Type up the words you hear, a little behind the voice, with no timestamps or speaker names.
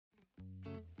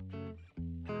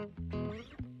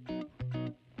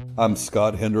I'm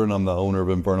Scott Hendren. I'm the owner of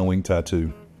Inferno Wing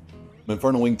Tattoo.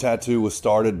 Inferno Wing Tattoo was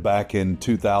started back in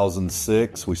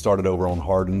 2006. We started over on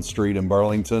Hardin Street in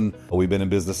Burlington. We've been in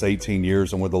business 18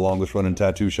 years and we're the longest running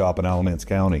tattoo shop in Alamance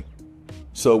County.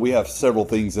 So we have several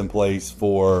things in place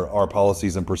for our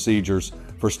policies and procedures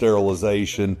for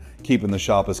sterilization, keeping the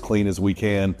shop as clean as we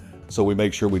can. So we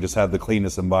make sure we just have the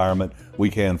cleanest environment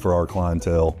we can for our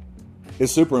clientele.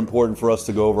 It's super important for us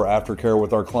to go over aftercare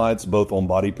with our clients, both on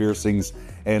body piercings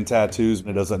and tattoos.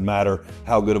 It doesn't matter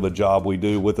how good of a job we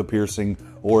do with a piercing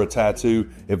or a tattoo.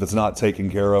 If it's not taken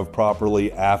care of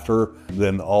properly after,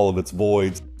 then all of it's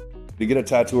void. To get a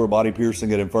tattoo or body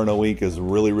piercing at Inferno Wing is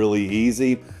really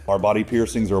easy. Our body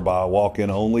piercings are by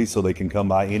walk-in only, so they can come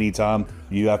by anytime.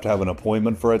 You have to have an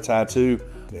appointment for a tattoo.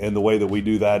 And the way that we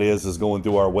do that is going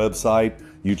through our website.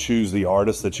 You choose the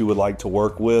artist that you would like to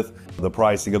work with, the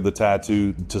pricing of the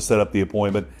tattoo to set up the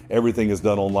appointment. Everything is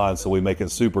done online, so we make it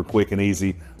super quick and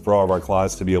easy for all of our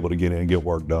clients to be able to get in and get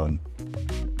work done.